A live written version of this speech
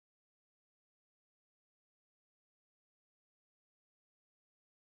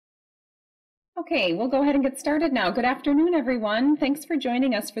Okay, we'll go ahead and get started now. Good afternoon, everyone. Thanks for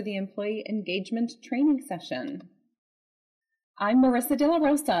joining us for the Employee Engagement Training Session. I'm Marissa De La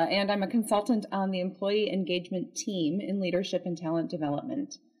Rosa, and I'm a consultant on the Employee Engagement team in Leadership and Talent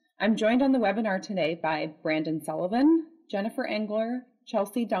Development. I'm joined on the webinar today by Brandon Sullivan, Jennifer Engler,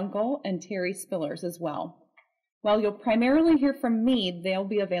 Chelsea Dunkel, and Terry Spillers as well. While you'll primarily hear from me, they'll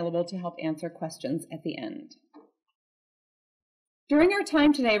be available to help answer questions at the end. During our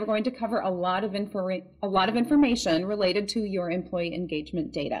time today, we're going to cover a lot of information related to your employee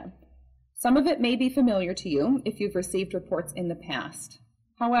engagement data. Some of it may be familiar to you if you've received reports in the past.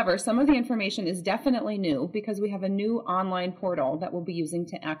 However, some of the information is definitely new because we have a new online portal that we'll be using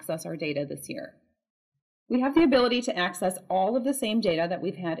to access our data this year. We have the ability to access all of the same data that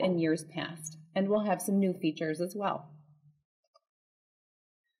we've had in years past, and we'll have some new features as well.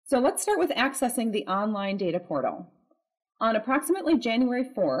 So let's start with accessing the online data portal. On approximately January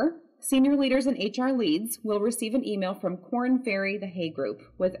 4, senior leaders and HR leads will receive an email from Korn Ferry, the Hay Group,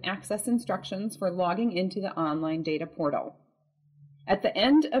 with access instructions for logging into the online data portal. At the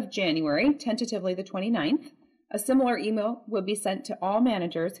end of January, tentatively the 29th, a similar email will be sent to all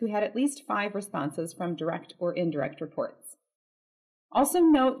managers who had at least 5 responses from direct or indirect reports. Also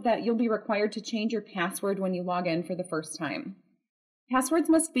note that you'll be required to change your password when you log in for the first time. Passwords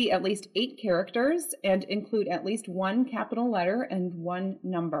must be at least 8 characters and include at least 1 capital letter and 1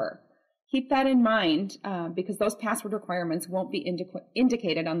 number. Keep that in mind because those password requirements won't be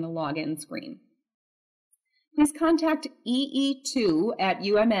indicated on the login screen. Please contact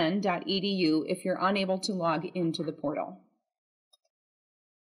ee2@umn.edu if you're unable to log into the portal.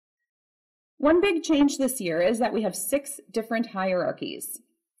 One big change this year is that we have 6 different hierarchies.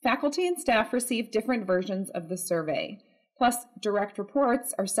 Faculty and staff receive different versions of the survey. Plus, direct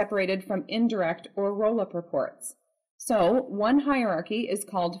reports are separated from indirect or roll-up reports. So, one hierarchy is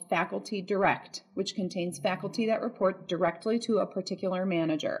called Faculty Direct, which contains faculty that report directly to a particular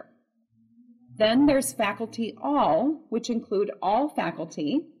manager. Then there's Faculty All, which include all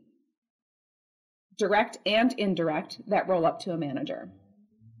faculty, direct and indirect, that roll up to a manager.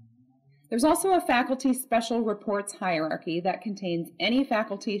 There's also a Faculty Special Reports hierarchy that contains any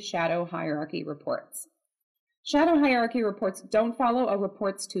faculty shadow hierarchy reports. Shadow hierarchy reports don't follow a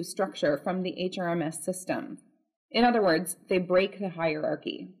reports to structure from the HRMS system. In other words, they break the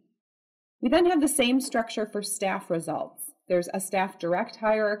hierarchy. We then have the same structure for staff results. There's a staff direct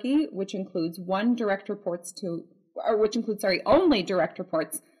hierarchy, which includes only direct reports to a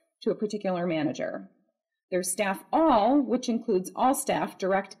particular manager. There's staff all, which includes all staff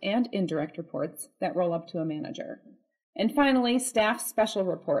direct and indirect reports that roll up to a manager. And finally, staff special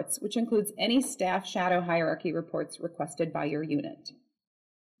reports, which includes any staff shadow hierarchy reports requested by your unit.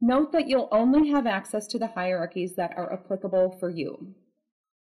 Note that you'll only have access to the hierarchies that are applicable for you.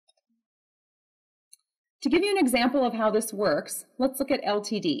 To give you an example of how this works, let's look at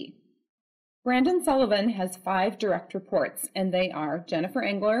LTD. Brandon Sullivan has 5 direct reports, and they are Jennifer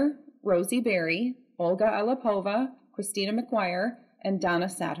Engler, Rosie Berry, Olga Alapova, Christina McGuire, and Donna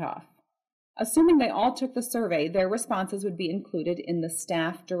Satoff. Assuming they all took the survey, their responses would be included in the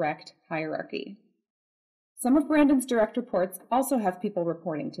staff direct hierarchy. Some of Brandon's direct reports also have people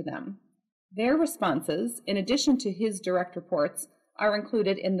reporting to them. Their responses, in addition to his direct reports, are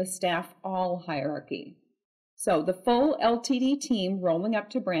included in the staff all hierarchy. So the full LTD team rolling up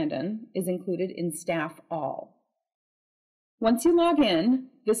to Brandon is included in staff all. Once you log in,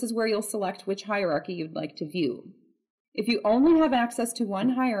 this is where you'll select which hierarchy you'd like to view. If you only have access to one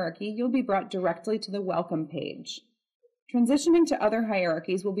hierarchy, you'll be brought directly to the welcome page. Transitioning to other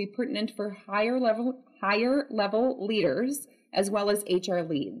hierarchies will be pertinent for higher level leaders as well as HR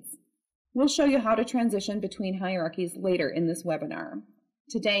leads. We'll show you how to transition between hierarchies later in this webinar.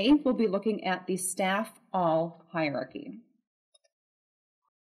 Today, we'll be looking at the staff all hierarchy.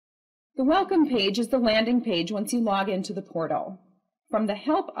 The welcome page is the landing page once you log into the portal. From the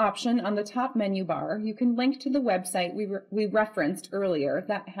Help option on the top menu bar, you can link to the website we referenced earlier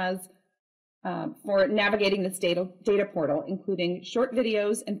that has for navigating this data portal, including short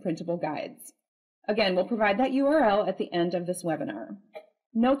videos and printable guides. Again, we'll provide that URL at the end of this webinar.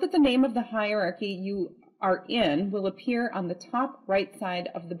 Note that the name of the hierarchy you are in will appear on the top right side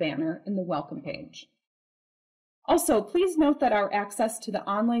of the banner in the Welcome page. Also, please note that our access to the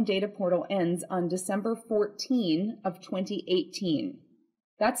online data portal ends on December 14 of 2018.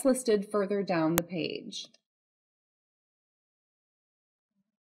 That's listed further down the page.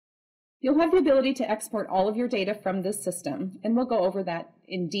 You'll have the ability to export all of your data from this system, and we'll go over that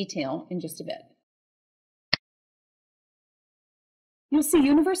in detail in just a bit. You'll see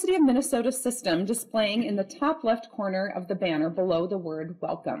University of Minnesota System displaying in the top left corner of the banner below the word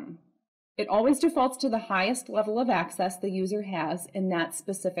Welcome. It always defaults to the highest level of access the user has in that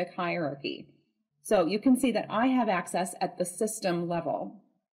specific hierarchy. So you can see that I have access at the system level.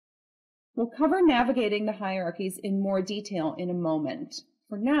 We'll cover navigating the hierarchies in more detail in a moment.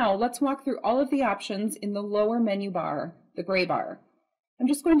 For now, let's walk through all of the options in the lower menu bar, the gray bar. I'm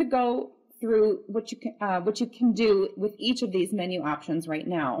just going to go through what you can do with each of these menu options right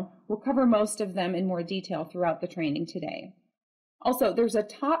now. We'll cover most of them in more detail throughout the training today. Also, there's a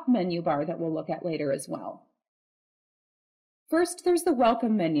top menu bar that we'll look at later as well. First, there's the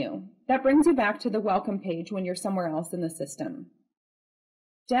Welcome menu. That brings you back to the Welcome page when you're somewhere else in the system.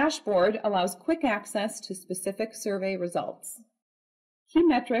 Dashboard allows quick access to specific survey results. Key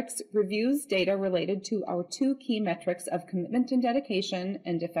Metrics reviews data related to our two key metrics of commitment and dedication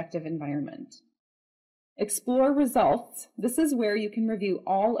and effective environment. Explore Results. This is where you can review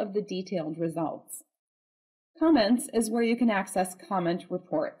all of the detailed results. Comments is where you can access comment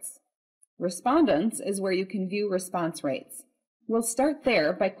reports. Respondents is where you can view response rates. We'll start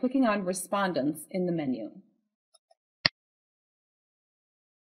there by clicking on Respondents in the menu.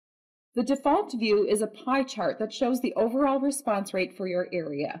 The default view is a pie chart that shows the overall response rate for your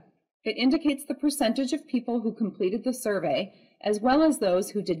area. It indicates the percentage of people who completed the survey, as well as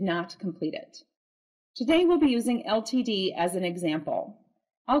those who did not complete it. Today we'll be using LTD as an example.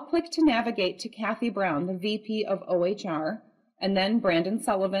 I'll click to navigate to Kathy Brown, the VP of OHR, and then Brandon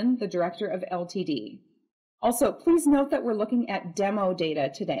Sullivan, the Director of LTD. Also, please note that we're looking at demo data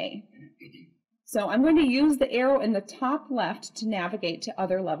today. So I'm going to use the arrow in the top left to navigate to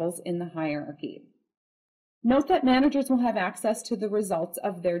other levels in the hierarchy. Note that managers will have access to the results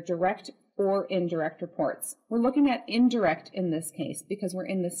of their direct or indirect reports. We're looking at indirect in this case because we're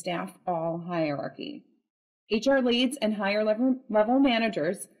in the staff all hierarchy. HR leads and higher level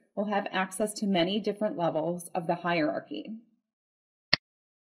managers will have access to many different levels of the hierarchy.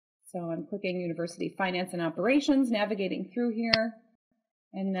 So I'm clicking University Finance and Operations, navigating through here.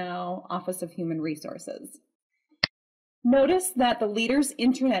 And now Office of Human Resources. Notice that the leader's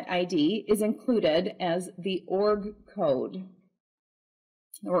Internet ID is included as the org code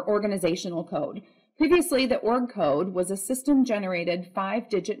or organizational code. Previously, the org code was a system-generated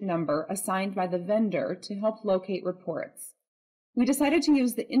 5-digit number assigned by the vendor to help locate reports. We decided to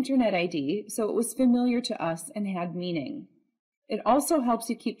use the Internet ID so it was familiar to us and had meaning. It also helps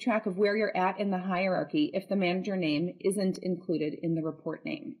you keep track of where you're at in the hierarchy if the manager name isn't included in the report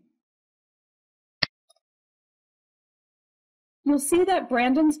name. You'll see that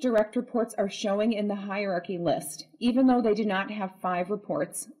Brandon's direct reports are showing in the hierarchy list, even though they do not have 5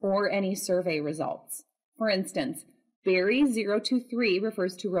 reports or any survey results. For instance, Barry 023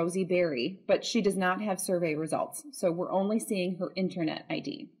 refers to Rosie Barry, but she does not have survey results, so we're only seeing her Internet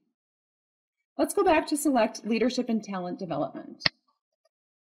ID. Let's go back to select Leadership and Talent Development.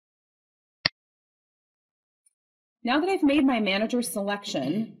 Now that I've made my manager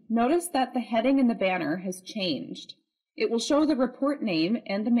selection, notice that the heading in the banner has changed. It will show the report name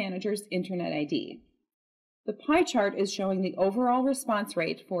and the manager's Internet ID. The pie chart is showing the overall response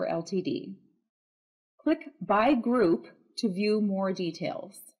rate for LTD. Click By Group to view more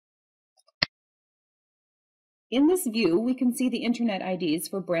details. In this view, we can see the Internet IDs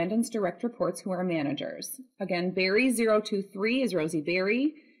for Brandon's direct reports who are managers. Again, Barry 023 is Rosie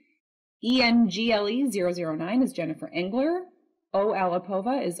Barry, ENGLE 009 is Jennifer Engler, O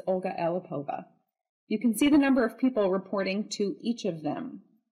Alipova is Olga Alipova. You can see the number of people reporting to each of them.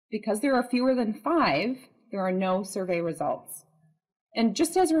 Because there are fewer than 5, there are no survey results. And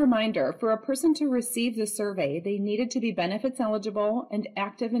just as a reminder, for a person to receive the survey, they needed to be benefits eligible and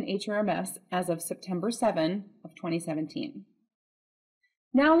active in HRMS as of September 7 of 2017.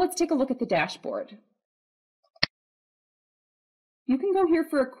 Now let's take a look at the dashboard. You can go here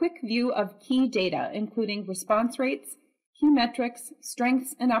for a quick view of key data, including response rates, key metrics,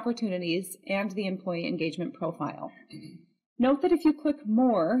 strengths and opportunities, and the employee engagement profile. Note that if you click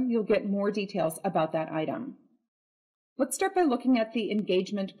More, you'll get more details about that item. Let's start by looking at the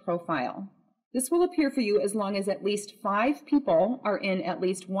engagement profile. This will appear for you as long as at least 5 people are in at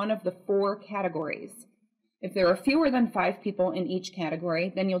least one of the 4 categories. If there are fewer than 5 people in each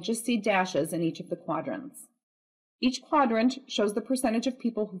category, then you'll just see dashes in each of the quadrants. Each quadrant shows the percentage of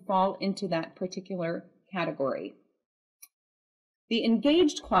people who fall into that particular category. The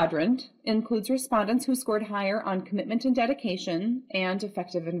engaged quadrant includes respondents who scored higher on commitment and dedication and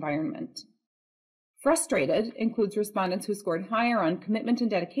effective environment. Frustrated includes respondents who scored higher on commitment and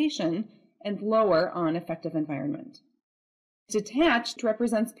dedication and lower on effective environment. Detached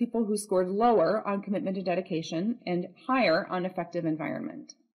represents people who scored lower on commitment and dedication and higher on effective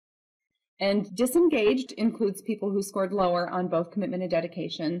environment. And disengaged includes people who scored lower on both commitment and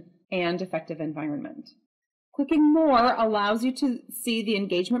dedication and effective environment. Clicking More allows you to see the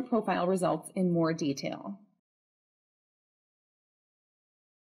engagement profile results in more detail.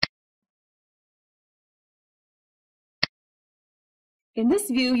 In this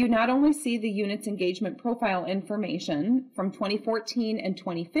view, you not only see the unit's engagement profile information from 2014 and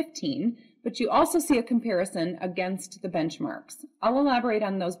 2015, but you also see a comparison against the benchmarks. I'll elaborate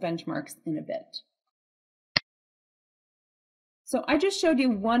on those benchmarks in a bit. So I just showed you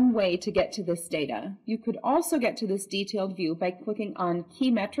one way to get to this data. You could also get to this detailed view by clicking on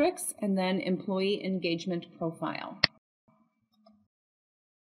Key Metrics and then Employee Engagement Profile.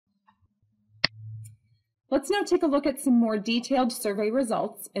 Let's now take a look at some more detailed survey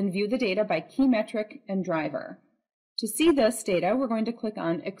results and view the data by key metric and driver. To see this data, we're going to click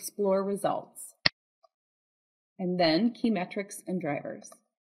on Explore Results, and then Key Metrics and Drivers.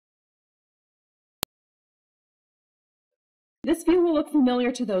 This view will look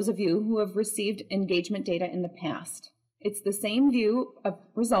familiar to those of you who have received engagement data in the past. It's the same view of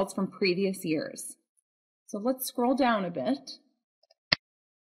results from previous years. So let's scroll down a bit.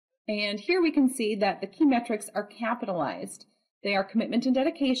 And here we can see that the key metrics are capitalized. They are commitment and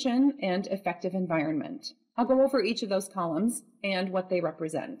dedication and effective environment. I'll go over each of those columns and what they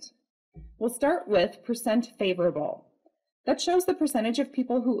represent. We'll start with percent favorable. That shows the percentage of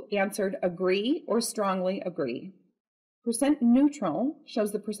people who answered agree or strongly agree. Percent neutral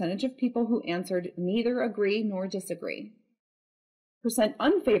shows the percentage of people who answered neither agree nor disagree. Percent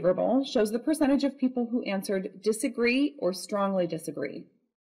unfavorable shows the percentage of people who answered disagree or strongly disagree.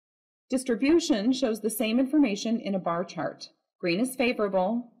 Distribution shows the same information in a bar chart. Green is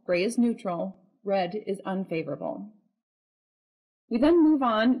favorable, gray is neutral, red is unfavorable. We then move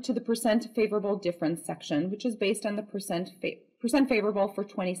on to the percent favorable difference section, which is based on the percent favorable for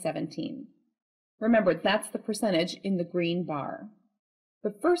 2017. Remember, that's the percentage in the green bar.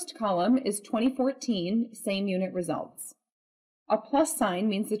 The first column is 2014 same unit results. A plus sign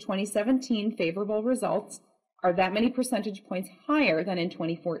means the 2017 favorable results are that many percentage points higher than in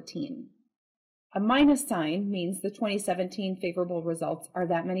 2014. A minus sign means the 2017 favorable results are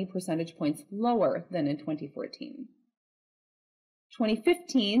that many percentage points lower than in 2014.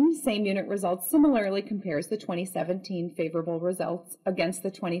 2015 same unit results similarly compares the 2017 favorable results against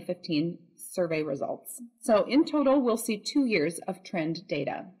the 2015 survey results. So in total, we'll see 2 years of trend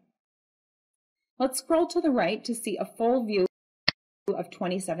data. Let's scroll to the right to see a full view of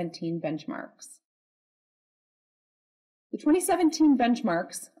 2017 benchmarks. The 2017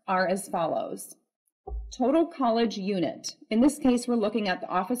 benchmarks are as follows. Total college unit. In this case, we're looking at the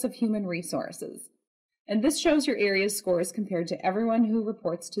Office of Human Resources. And this shows your area's scores compared to everyone who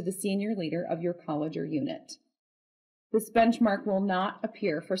reports to the senior leader of your college or unit. This benchmark will not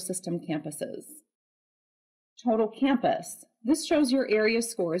appear for system campuses. Total campus. This shows your area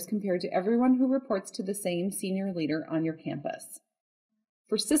scores compared to everyone who reports to the same senior leader on your campus.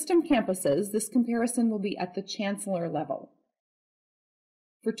 For system campuses, this comparison will be at the chancellor level.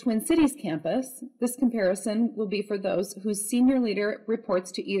 For Twin Cities campus, this comparison will be for those whose senior leader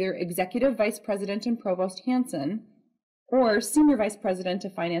reports to either Executive Vice President and Provost Hansen or Senior Vice President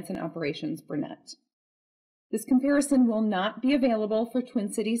of Finance and Operations Burnett. This comparison will not be available for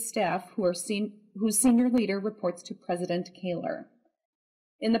Twin Cities staff whose senior leader reports to President Kaler.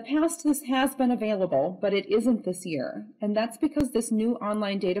 In the past, this has been available, but it isn't this year, and that's because this new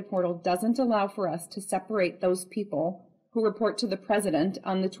online data portal doesn't allow for us to separate those people who report to the president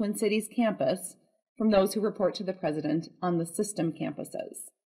on the Twin Cities campus from those who report to the president on the system campuses.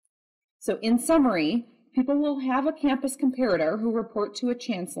 So in summary, people will have a campus comparator who report to a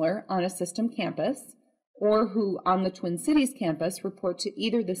chancellor on a system campus, or who on the Twin Cities campus report to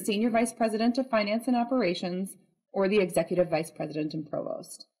either the Senior Vice President of Finance and Operations or the Executive Vice President and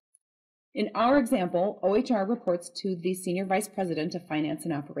Provost. In our example, OHR reports to the Senior Vice President of Finance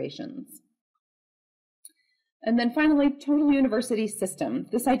and Operations. And then finally, total university system.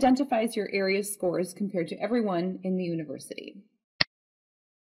 This identifies your area's scores compared to everyone in the university.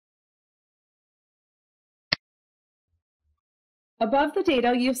 Above the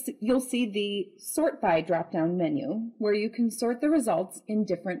data, you'll see the Sort By drop-down menu, where you can sort the results in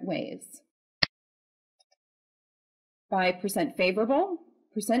different ways. By percent favorable,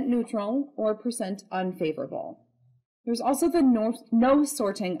 percent neutral, or percent unfavorable. There's also the no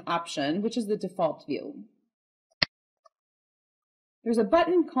sorting option, which is the default view. There's a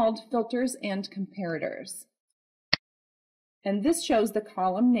button called Filters and Comparators. And this shows the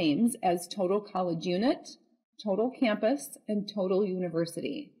column names as total college unit, total campus, and total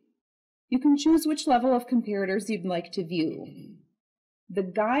university. You can choose which level of comparators you'd like to view. The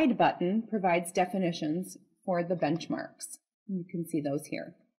Guide button provides definitions for the benchmarks. You can see those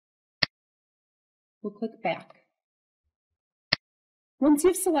here. We'll click Back. Once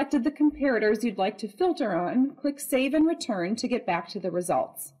you've selected the comparators you'd like to filter on, click Save and Return to get back to the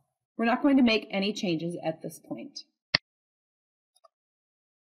results. We're not going to make any changes at this point.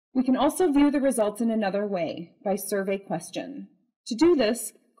 We can also view the results in another way, by survey question. To do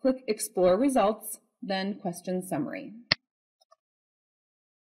this, click Explore Results, then Question Summary.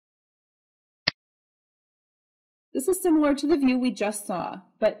 This is similar to the view we just saw,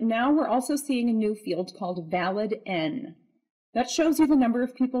 but now we're also seeing a new field called Valid N. That shows you the number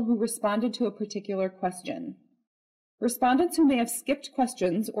of people who responded to a particular question. Respondents who may have skipped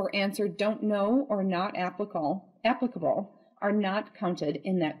questions or answered don't know or not applicable are not counted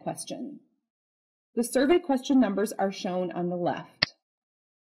in that question. The survey question numbers are shown on the left.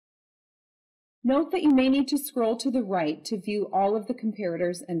 Note that you may need to scroll to the right to view all of the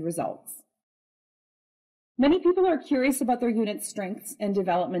comparators and results. Many people are curious about their unit's strengths and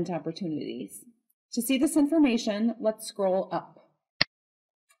development opportunities. To see this information, let's scroll up.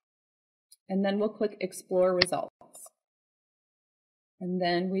 And then we'll click Explore Results. And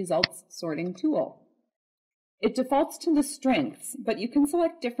then Results Sorting Tool. It defaults to the strengths, but you can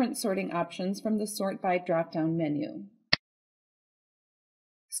select different sorting options from the Sort By drop-down menu.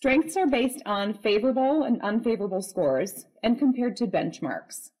 Strengths are based on favorable and unfavorable scores and compared to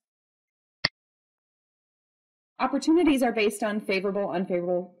benchmarks. Opportunities are based on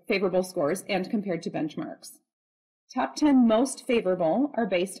favorable, favorable scores and compared to benchmarks. Top 10 most favorable are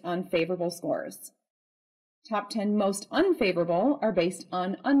based on favorable scores. Top 10 most unfavorable are based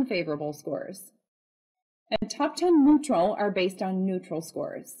on unfavorable scores. And top 10 neutral are based on neutral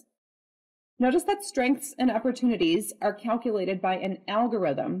scores. Notice that strengths and opportunities are calculated by an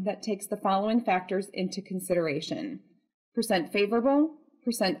algorithm that takes the following factors into consideration: percent favorable,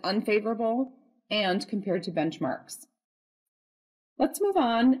 percent unfavorable, and compared to benchmarks. Let's move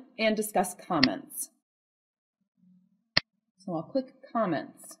on and discuss comments. So I'll click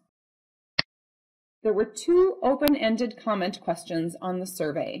Comments. There were 2 open-ended comment questions on the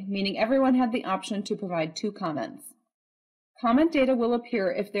survey, meaning everyone had the option to provide 2 comments. Comment data will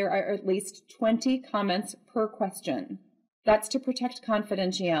appear if there are at least 20 comments per question. That's to protect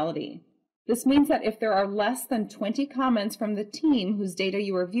confidentiality. This means that if there are less than 20 comments from the team whose data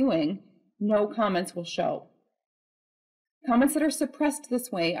you are viewing, no comments will show. Comments that are suppressed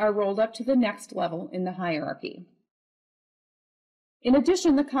this way are rolled up to the next level in the hierarchy. In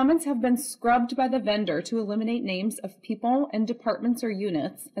addition, the comments have been scrubbed by the vendor to eliminate names of people and departments or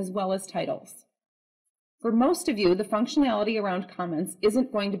units, as well as titles. For most of you, the functionality around comments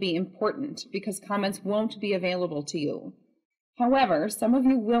isn't going to be important because comments won't be available to you. However, some of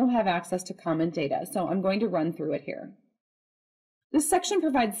you will have access to comment data, so I'm going to run through it here. This section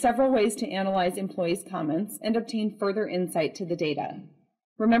provides several ways to analyze employees' comments and obtain further insight to the data.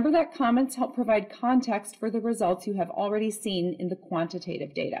 Remember that comments help provide context for the results you have already seen in the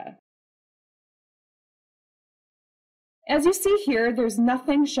quantitative data. As you see here, there's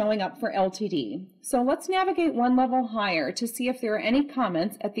nothing showing up for LTD. So let's navigate one level higher to see if there are any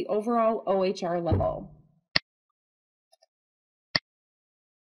comments at the overall OHR level.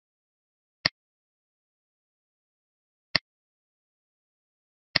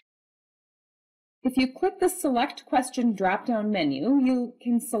 If you click the Select Question drop-down menu, you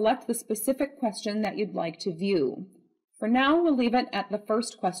can select the specific question that you'd like to view. For now, we'll leave it at the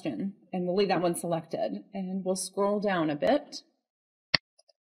first question, and we'll leave that one selected. And we'll scroll down a bit.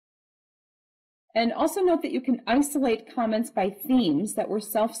 And also note that you can isolate comments by themes that were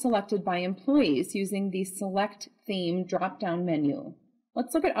self-selected by employees using the Select Theme drop-down menu.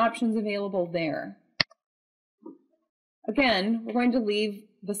 Let's look at options available there. Again, we're going to leave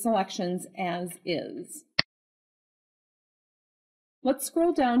the selections as is. Let's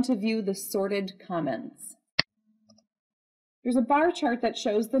scroll down to view the sorted comments. There's a bar chart that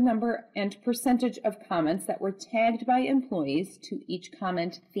shows the number and percentage of comments that were tagged by employees to each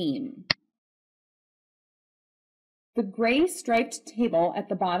comment theme. The gray striped table at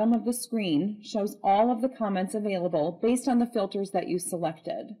the bottom of the screen shows all of the comments available based on the filters that you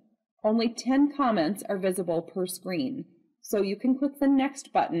selected. Only 10 comments are visible per screen, so you can click the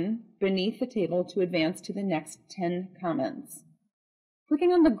Next button beneath the table to advance to the next 10 comments.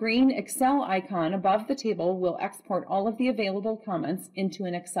 Clicking on the green Excel icon above the table will export all of the available comments into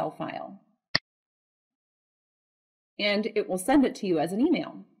an Excel file. And it will send it to you as an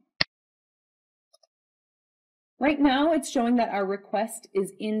email. Right now, it's showing that our request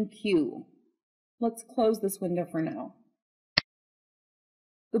is in queue. Let's close this window for now.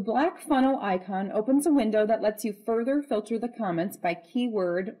 The black funnel icon opens a window that lets you further filter the comments by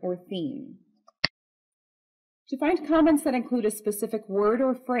keyword or theme. To find comments that include a specific word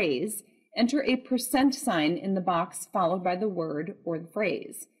or phrase, enter a % sign in the box followed by the word or the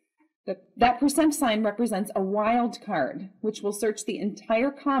phrase. That % sign represents a wild card, which will search the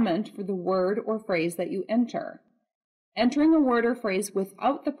entire comment for the word or phrase that you enter. Entering a word or phrase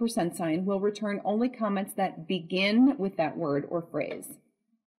without the % sign will return only comments that begin with that word or phrase.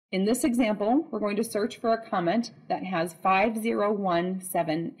 In this example, we're going to search for a comment that has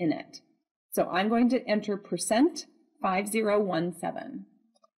 5017 in it. So I'm going to enter %5017.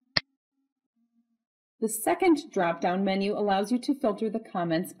 The second drop-down menu allows you to filter the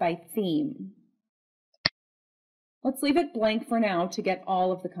comments by theme. Let's leave it blank for now to get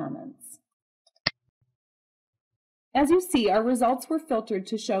all of the comments. As you see, our results were filtered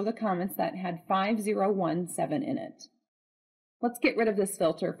to show the comments that had 5017 in it. Let's get rid of this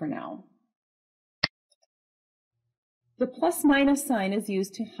filter for now. The ± sign is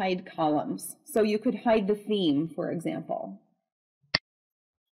used to hide columns, so you could hide the theme, for example.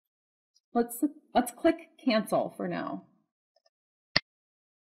 Let's click Cancel for now.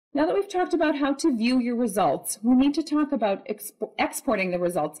 Now that we've talked about how to view your results, we need to talk about exporting the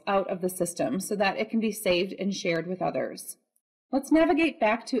results out of the system so that it can be saved and shared with others. Let's navigate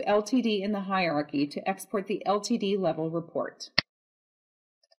back to LTD in the hierarchy to export the LTD level report.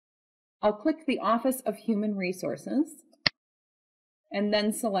 I'll click the Office of Human Resources and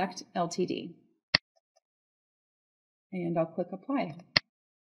then select LTD. And I'll click Apply.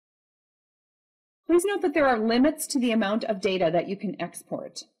 Please note that there are limits to the amount of data that you can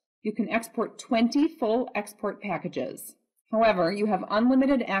export. You can export 20 full export packages. However, you have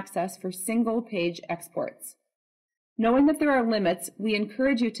unlimited access for single-page exports. Knowing that there are limits, we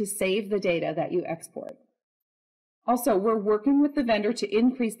encourage you to save the data that you export. Also, we're working with the vendor to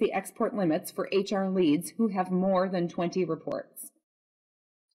increase the export limits for HR leads who have more than 20 reports.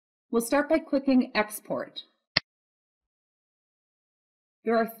 We'll start by clicking Export.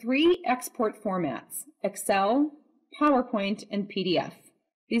 There are 3 export formats: Excel, PowerPoint, and PDF.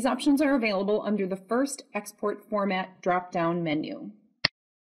 These options are available under the first Export Format drop-down menu.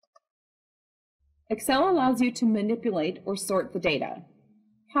 Excel allows you to manipulate or sort the data.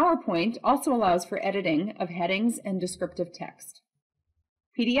 PowerPoint also allows for editing of headings and descriptive text.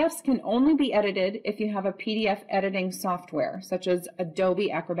 PDFs can only be edited if you have a PDF editing software, such as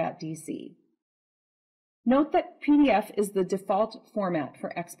Adobe Acrobat DC. Note that PDF is the default format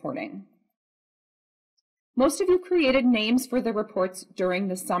for exporting. Most of you created names for the reports during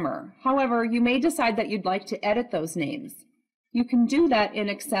the summer. However, you may decide that you'd like to edit those names. You can do that in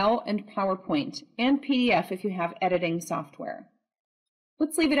Excel and PowerPoint, and PDF if you have editing software.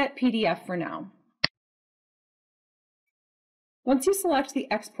 Let's leave it at PDF for now. Once you select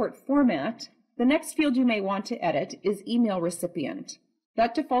the export format, the next field you may want to edit is email recipient.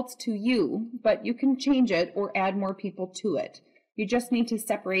 That defaults to you, but you can change it or add more people to it. You just need to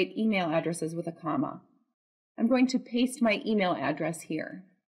separate email addresses with a comma. I'm going to paste my email address here.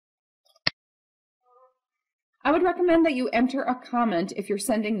 I would recommend that you enter a comment if you're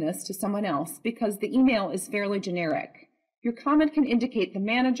sending this to someone else because the email is fairly generic. Your comment can indicate the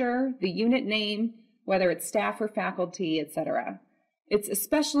manager, the unit name, whether it's staff or faculty, etc. It's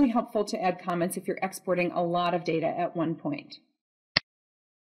especially helpful to add comments if you're exporting a lot of data at one point.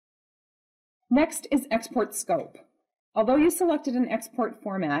 Next is Export Scope. Although you selected an export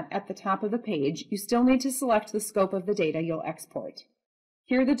format at the top of the page, you still need to select the scope of the data you'll export.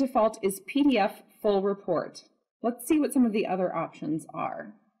 Here the default is PDF Full Report. Let's see what some of the other options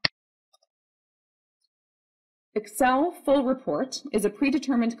are. Excel Full Report is a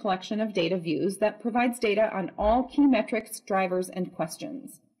predetermined collection of data views that provides data on all key metrics, drivers, and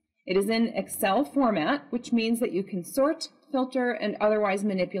questions. It is in Excel format, which means that you can sort, filter, and otherwise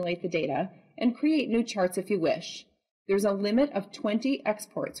manipulate the data and create new charts if you wish. There's a limit of 20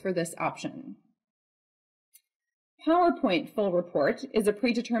 exports for this option. PowerPoint Full Report is a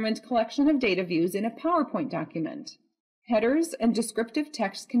predetermined collection of data views in a PowerPoint document. Headers and descriptive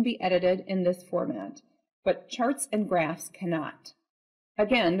text can be edited in this format, but charts and graphs cannot.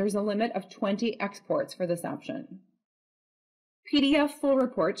 Again, there's a limit of 20 exports for this option. PDF Full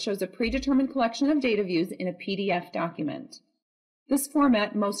Report shows a predetermined collection of data views in a PDF document. This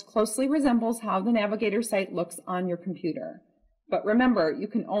format most closely resembles how the Navigator site looks on your computer. But remember, you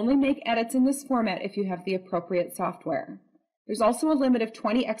can only make edits in this format if you have the appropriate software. There's also a limit of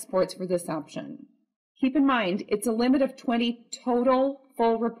 20 exports for this option. Keep in mind, it's a limit of 20 total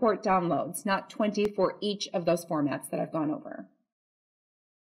full report downloads, not 20 for each of those formats that I've gone over.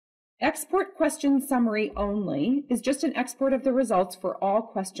 Export Question Summary Only is just an export of the results for all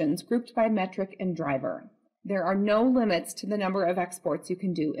questions grouped by metric and driver. There are no limits to the number of exports you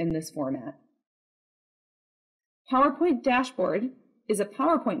can do in this format. PowerPoint Dashboard is a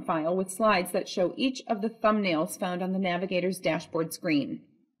PowerPoint file with slides that show each of the thumbnails found on the navigator's dashboard screen.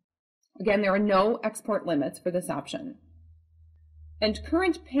 Again, there are no export limits for this option. And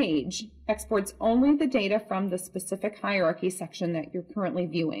current page exports only the data from the specific hierarchy section that you're currently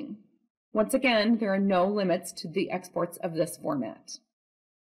viewing. Once again, there are no limits to the exports of this format.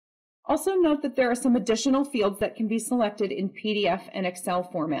 Also note that there are some additional fields that can be selected in PDF and Excel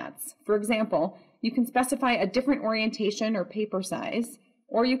formats. For example, you can specify a different orientation or paper size,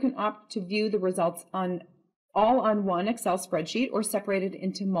 or you can opt to view the results all on one Excel spreadsheet or separated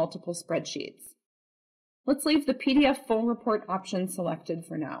into multiple spreadsheets. Let's leave the PDF full report option selected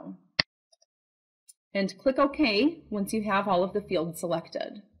for now. And click OK once you have all of the fields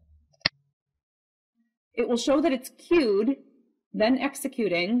selected. It will show that it's queued, then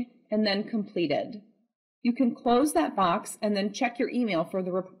executing, and then completed. You can close that box and then check your email for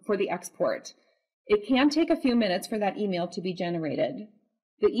the export. It can take a few minutes for that email to be generated.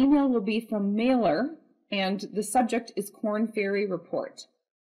 The email will be from Mailer, and the subject is Korn Ferry Report.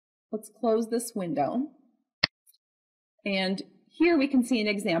 Let's close this window. And here we can see an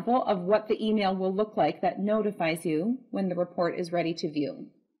example of what the email will look like that notifies you when the report is ready to view.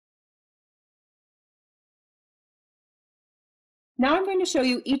 Now I'm going to show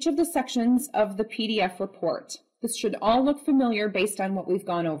you each of the sections of the PDF report. This should all look familiar based on what we've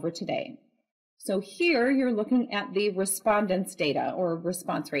gone over today. So here you're looking at the respondents data or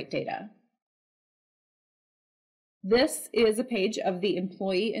response rate data. This is a page of the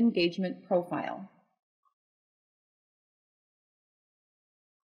employee engagement profile.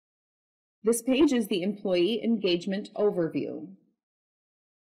 This page is the employee engagement overview.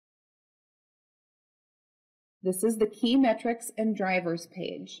 This is the key metrics and drivers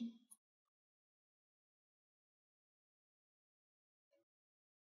page.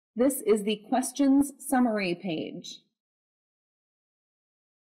 This is the questions summary page.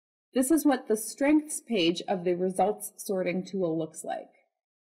 This is what the strengths page of the results sorting tool looks like.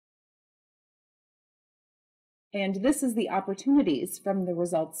 And this is the opportunities from the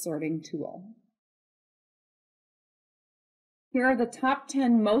results sorting tool. Here are the top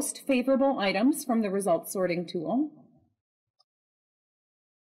 10 most favorable items from the results sorting tool.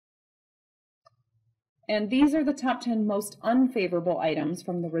 And these are the top 10 most unfavorable items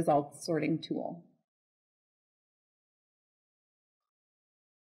from the results sorting tool.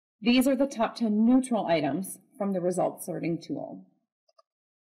 These are the top 10 neutral items from the results sorting tool.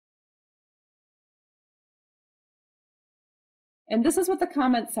 And this is what the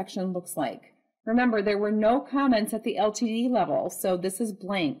comments section looks like. Remember, there were no comments at the LTD level, so this is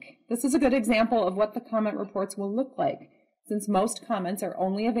blank. This is a good example of what the comment reports will look like, since most comments are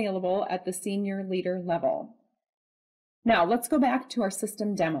only available at the senior leader level. Now, let's go back to our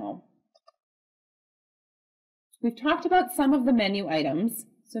system demo. We've talked about some of the menu items,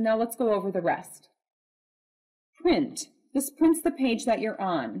 so now let's go over the rest. Print. This prints the page that you're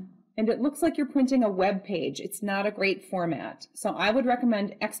on. And it looks like you're printing a web page. It's not a great format. So I would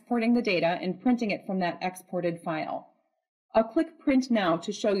recommend exporting the data and printing it from that exported file. I'll click Print Now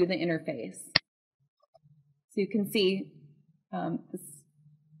to show you the interface. So you can see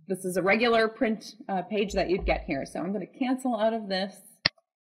this is a regular print page that you'd get here. So I'm going to cancel out of this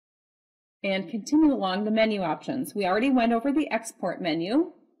and continue along the menu options. We already went over the export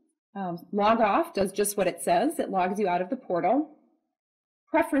menu. Log off does just what it says. It logs you out of the portal.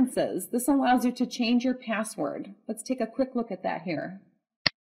 Preferences. This allows you to change your password. Let's take a quick look at that here.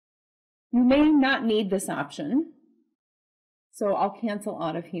 You may not need this option, so I'll cancel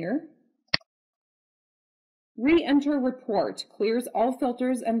out of here. Re-enter report clears all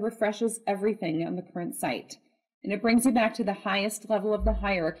filters and refreshes everything on the current site, and it brings you back to the highest level of the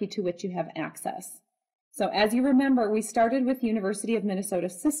hierarchy to which you have access. So as you remember, we started with University of Minnesota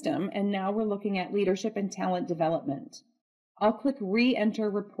System, and now we're looking at leadership and talent development. I'll click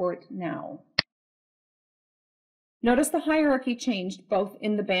Re-enter Report now. Notice the hierarchy changed both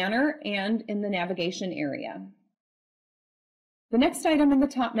in the banner and in the navigation area. The next item in the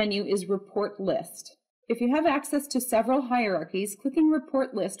top menu is Report List. If you have access to several hierarchies, clicking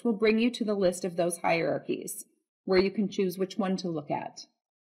Report List will bring you to the list of those hierarchies, where you can choose which one to look at.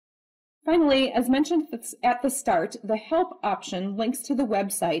 Finally, as mentioned at the start, the Help option links to the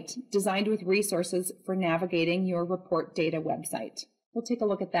website designed with resources for navigating your report data website. We'll take a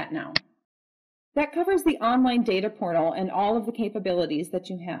look at that now. That covers the online data portal and all of the capabilities that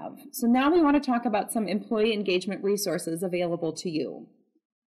you have. So now we want to talk about some employee engagement resources available to you.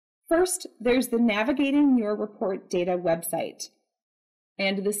 First, there's the Navigating Your Report Data website.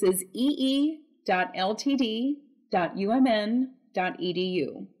 And this is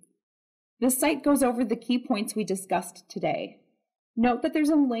ee.ltd.umn.edu. This site goes over the key points we discussed today. Note that there's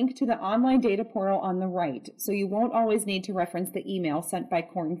a link to the online data portal on the right, so you won't always need to reference the email sent by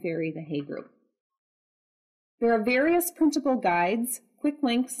Korn Ferry, the Hay Group. There are various printable guides, quick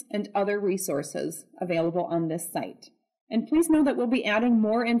links, and other resources available on this site. And please know that we'll be adding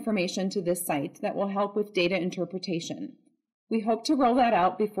more information to this site that will help with data interpretation. We hope to roll that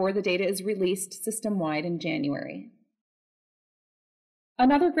out before the data is released system-wide in January.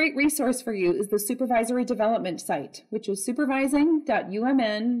 Another great resource for you is the Supervisory Development site, which is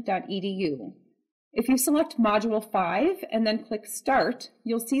supervising.umn.edu. If you select Module 5 and then click Start,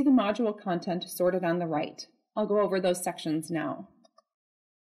 you'll see the module content sorted on the right. I'll go over those sections now.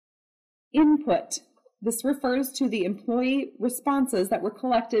 Input. This refers to the employee responses that were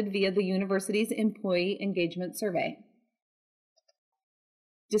collected via the university's Employee Engagement Survey.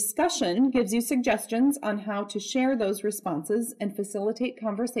 Discussion gives you suggestions on how to share those responses and facilitate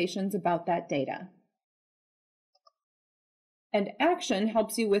conversations about that data. And action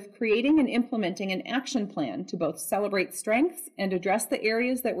helps you with creating and implementing an action plan to both celebrate strengths and address the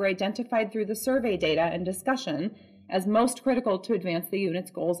areas that were identified through the survey data and discussion as most critical to advance the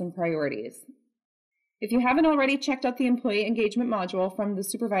unit's goals and priorities. If you haven't already checked out the Employee Engagement module from the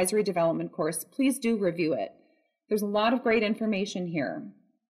Supervisory Development course, please do review it. There's a lot of great information here.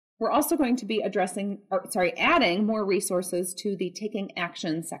 We're also going to be adding more resources to the Taking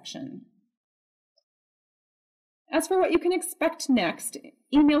Action section. As for what you can expect next,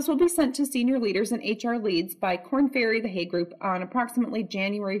 emails will be sent to senior leaders and HR leads by Korn Ferry, the Hay Group, on approximately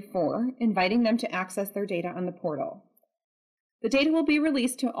January 4, inviting them to access their data on the portal. The data will be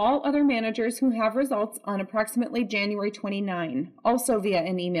released to all other managers who have results on approximately January 29, also via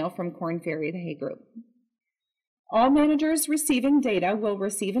an email from Korn Ferry, the Hay Group. All managers receiving data will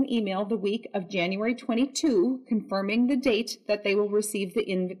receive an email the week of January 22 confirming the date that they will receive the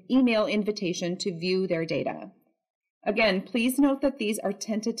email invitation to view their data. Again, please note that these are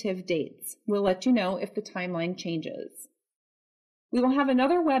tentative dates. We'll let you know if the timeline changes. We will have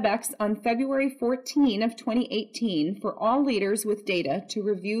another WebEx on February 14 of 2018 for all leaders with data to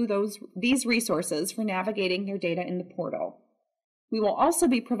review these resources for navigating their data in the portal. We will also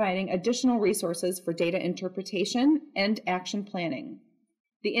be providing additional resources for data interpretation and action planning.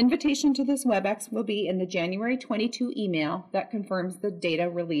 The invitation to this WebEx will be in the January 22 email that confirms the data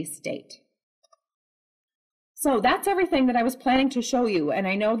release date. So that's everything that I was planning to show you, and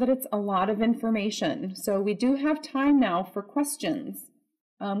I know that it's a lot of information. So we do have time now for questions.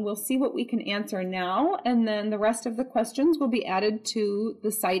 We'll see what we can answer now, and then the rest of the questions will be added to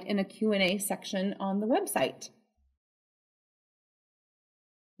the site in a Q&A section on the website.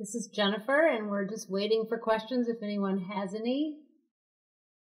 This is Jennifer, and we're just waiting for questions if anyone has any.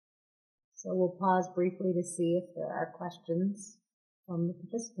 So we'll pause briefly to see if there are questions from the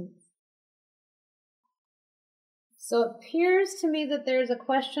participants. So it appears to me that there's a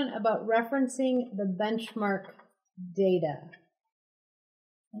question about referencing the benchmark data.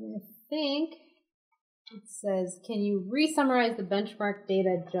 And I think it says, can you re-summarize the benchmark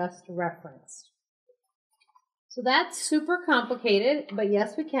data just referenced? So that's super complicated, but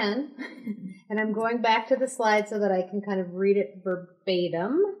yes, we can. And I'm going back to the slide so that I can kind of read it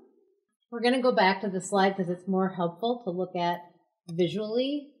verbatim. We're going to go back to the slide because it's more helpful to look at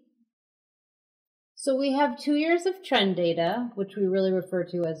visually. So we have 2 years of trend data, which we really refer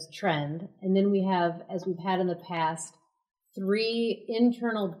to as trend. And then we have, as we've had in the past, 3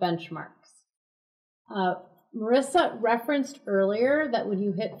 internal benchmarks. Marissa referenced earlier that when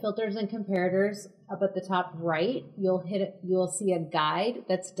you hit filters and comparators up at the top right, you'll see a guide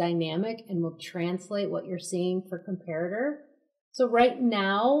that's dynamic and will translate what you're seeing for comparator. So right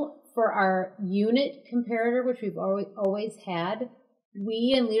now, for our unit comparator, which we've always had,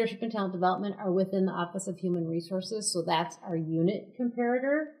 we in Leadership and Talent Development are within the Office of Human Resources, so that's our unit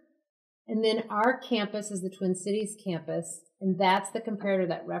comparator. And then our campus is the Twin Cities campus, and that's the comparator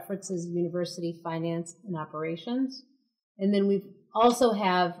that references university finance and operations. And then we also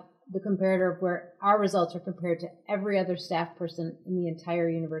have the comparator where our results are compared to every other staff person in the entire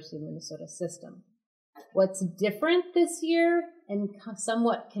University of Minnesota system. What's different this year and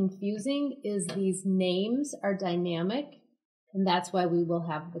somewhat confusing is these names are dynamic, and that's why we will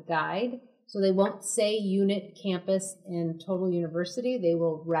have the guide. So they won't say unit, campus, and total university. They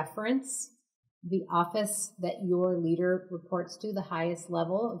will reference the office that your leader reports to, the highest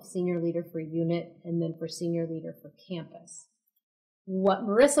level of senior leader for unit, and then for senior leader for campus. What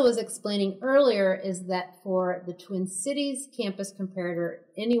Marissa was explaining earlier is that for the Twin Cities campus comparator,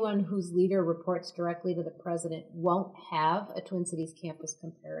 anyone whose leader reports directly to the president won't have a Twin Cities campus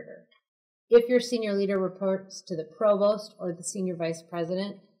comparator. If your senior leader reports to the provost or the senior vice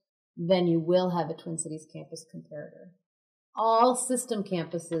president, then you will have a Twin Cities campus comparator. All system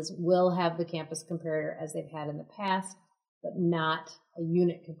campuses will have the campus comparator as they've had in the past, but not a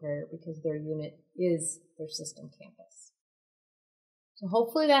unit comparator because their unit is their system campus. So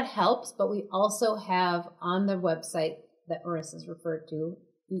hopefully that helps, but we also have on the website that Marissa's referred to,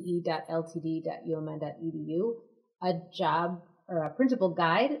 ee.ltd.umn.edu, a job or a printable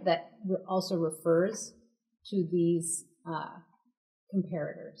guide that also refers to these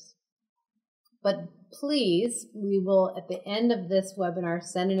comparators. But please, we will, at the end of this webinar,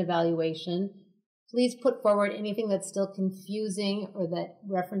 send an evaluation. Please put forward anything that's still confusing or that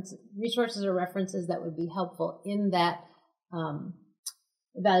resources or references that would be helpful in that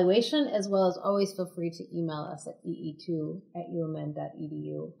evaluation, as well as always feel free to email us at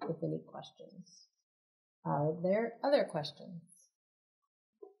ee2@umn.edu with any questions. Are there other questions?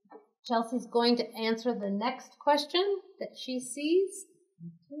 Chelsea's going to answer the next question that she sees.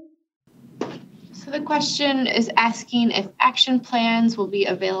 So the question is asking if action plans will be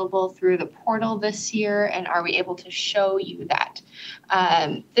available through the portal this year, and are we able to show you that?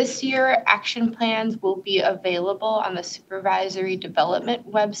 This year, action plans will be available on the Supervisory Development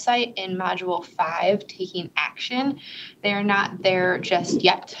website in Module 5, Taking Action. They are not there just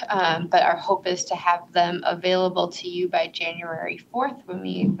yet, but our hope is to have them available to you by January 4th when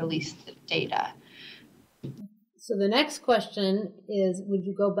we release the data. So the next question is, would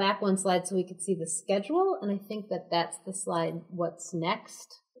you go back one slide so we could see the schedule? And I think that that's the slide, what's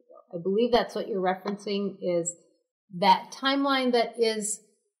next. I believe that's what you're referencing, is that timeline that is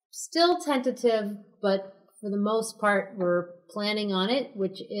still tentative, but for the most part, we're planning on it,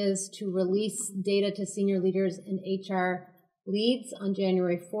 which is to release data to senior leaders and HR leads on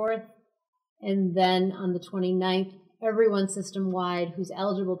January 4th. And then on the 29th, everyone system-wide who's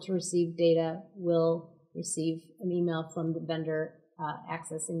eligible to receive data will receive an email from the vendor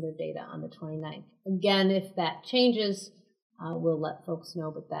accessing their data on the 29th. Again, if that changes, we'll let folks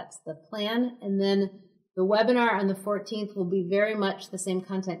know, but that's the plan. And then the webinar on the 14th will be very much the same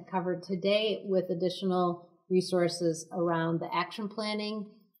content covered today with additional resources around the action planning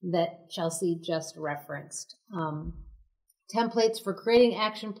that Chelsea just referenced. Templates for creating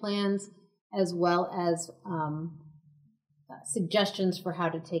action plans, as well as suggestions for how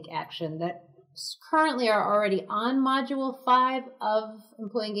to take action that currently are already on Module 5 of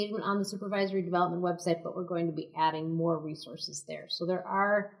Employee Engagement on the Supervisory Development website, but we're going to be adding more resources there. So there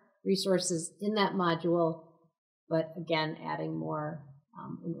are resources in that module, but again, adding more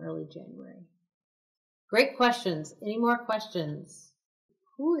in early January. Great questions. Any more questions?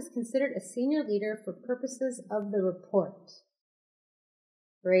 Who is considered a senior leader for purposes of the report?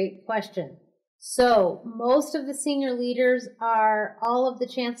 Great question. So most of the senior leaders are all of the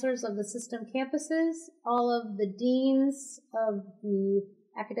chancellors of the system campuses, all of the deans of the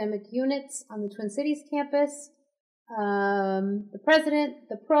academic units on the Twin Cities campus, the president,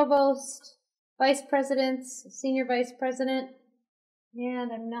 the provost, vice presidents, senior vice president,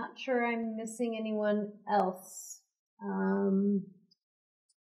 and I'm not sure I'm missing anyone else.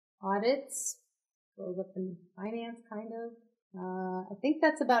 Audits, goes up in finance, kind of. I think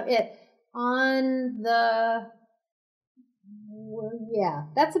that's about it. Yeah,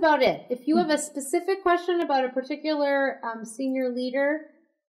 that's about it. If you have a specific question about a particular senior leader,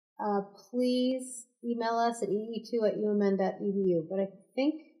 please email us at ee2@umn.edu. But I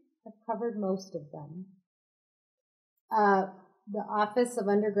think I've covered most of them. The Office of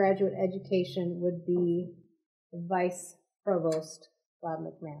Undergraduate Education would be the Vice Provost, Bob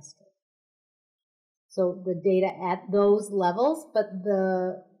McMaster. So the data at those levels, but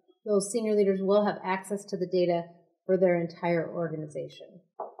those senior leaders will have access to the data for their entire organization.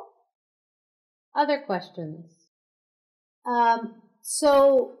 Other questions?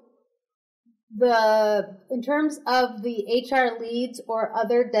 So in terms of the HR leads or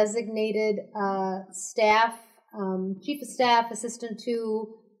other designated staff, chief of staff, assistant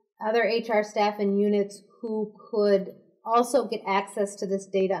to, other HR staff and units who could also get access to this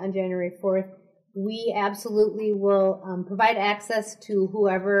data on January 4th, we absolutely will provide access to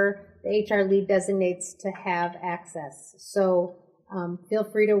whoever the HR lead designates to have access. So feel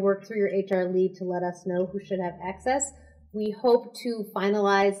free to work through your HR lead to let us know who should have access. We hope to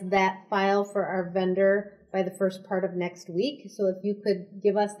finalize that file for our vendor by the first part of next week. So if you could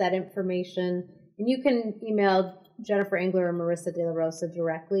give us that information, and you can email Jennifer Engler or Marissa De La Rosa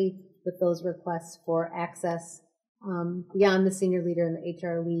directly with those requests for access beyond the senior leader and the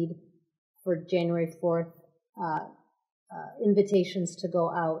HR lead for January 4th, invitations to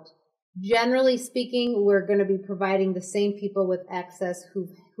go out. Generally speaking, we're going to be providing the same people with access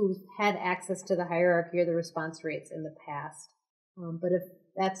who've had access to the hierarchy or the response rates in the past. But if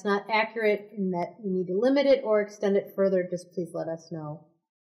that's not accurate and that you need to limit it or extend it further, just please let us know.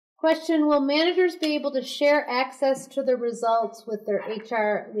 Question, will managers be able to share access to the results with their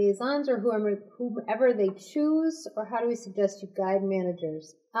HR liaisons or whomever they choose, or how do we suggest you guide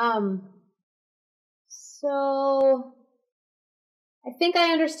managers? So I think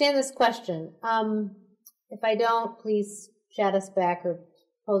I understand this question. If I don't, please chat us back or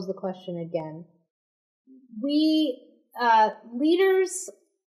pose the question again. We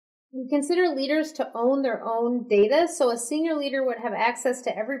consider leaders to own their own data, so a senior leader would have access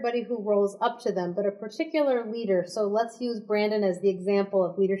to everybody who rolls up to them, but a particular leader, so let's use Brandon as the example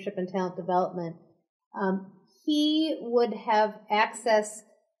of leadership and talent development, he would have access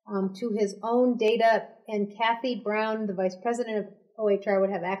to his own data, and Kathy Brown, the vice president of OHR, would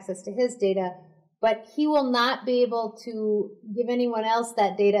have access to his data, but he will not be able to give anyone else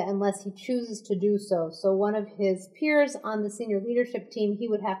that data unless he chooses to do so. So one of his peers on the senior leadership team, he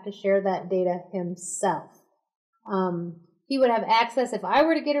would have to share that data himself. He would have access, if I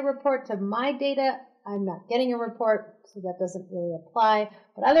were to get a report to my data, I'm not getting a report, so that doesn't really apply.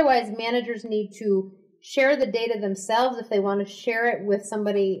 But otherwise, managers need to share the data themselves if they want to share it with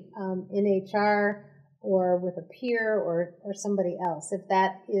somebody in HR or with a peer or somebody else, if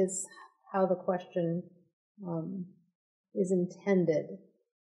that is how the question is intended.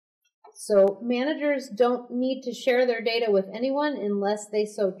 So managers don't need to share their data with anyone unless they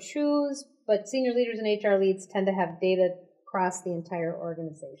so choose, but senior leaders and HR leads tend to have data across the entire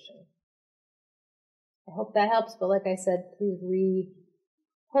organization. I hope that helps, but like I said, please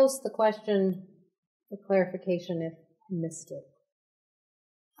re-post the question for clarification if I missed it.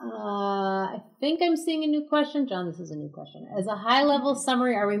 I think I'm seeing a new question. John, this is a new question. As a high-level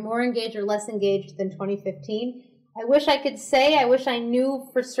summary, are we more engaged or less engaged than 2015? I wish I could say. I wish I knew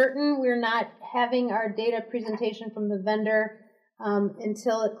for certain. We're not having our data presentation from the vendor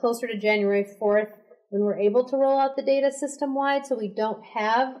until closer to January 4th when we're able to roll out the data system-wide, so we don't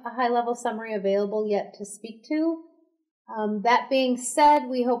have a high-level summary available yet to speak to. That being said,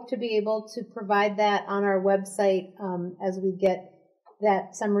 we hope to be able to provide that on our website as we get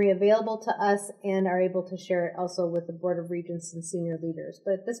that summary available to us and are able to share it also with the Board of Regents and senior leaders.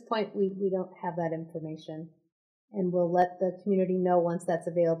 But at this point, we don't have that information, and we'll let the community know once that's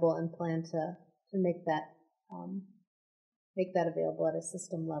available and plan to make that available at a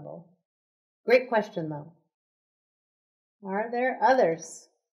system level. Great question, though. Are there others?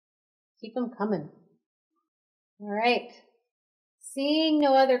 Keep them coming. All right. Seeing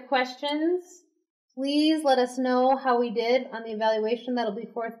no other questions, please let us know how we did on the evaluation. That'll be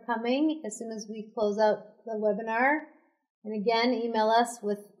forthcoming as soon as we close out the webinar. And again, email us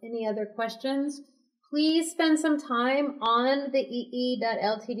with any other questions. Please spend some time on the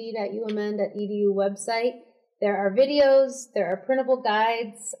ee.ltd.umn.edu website. There are videos, there are printable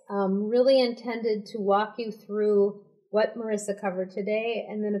guides, really intended to walk you through what Marissa covered today.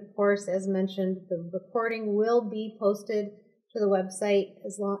 And then, of course, as mentioned, the recording will be posted to the website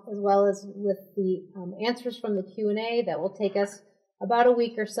as well as with the answers from the Q&A. That will take us about a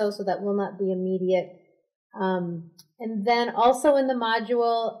week or so that will not be immediate. And then also in the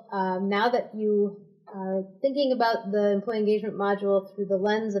module, now that you are thinking about the employee engagement module through the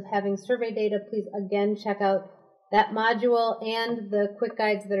lens of having survey data, please again check out that module and the quick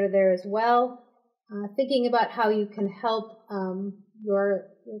guides that are there as well. Thinking about how you can help your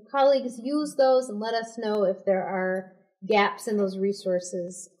colleagues use those, and let us know if there are gaps in those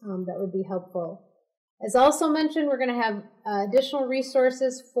resources that would be helpful. As also mentioned, we're going to have additional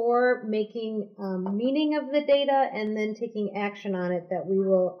resources for making meaning of the data and then taking action on it that we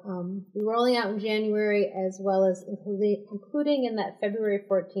will be rolling out in January, as well as including in that February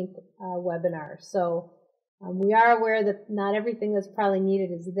 14th webinar. So we are aware that not everything that's probably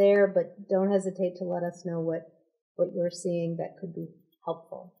needed is there, but don't hesitate to let us know what you're seeing that could be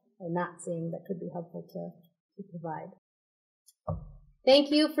helpful, or not seeing that could be helpful to provide.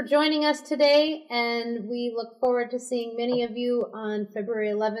 Thank you for joining us today, and we look forward to seeing many of you on February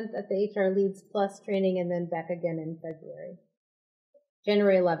 11th at the HR Leads Plus training, and then back again in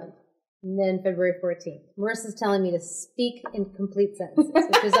January 11th, and then February 14th. Marissa's telling me to speak in complete sentences,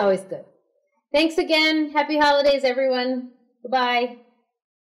 which is always good. Thanks again. Happy holidays, everyone. Goodbye.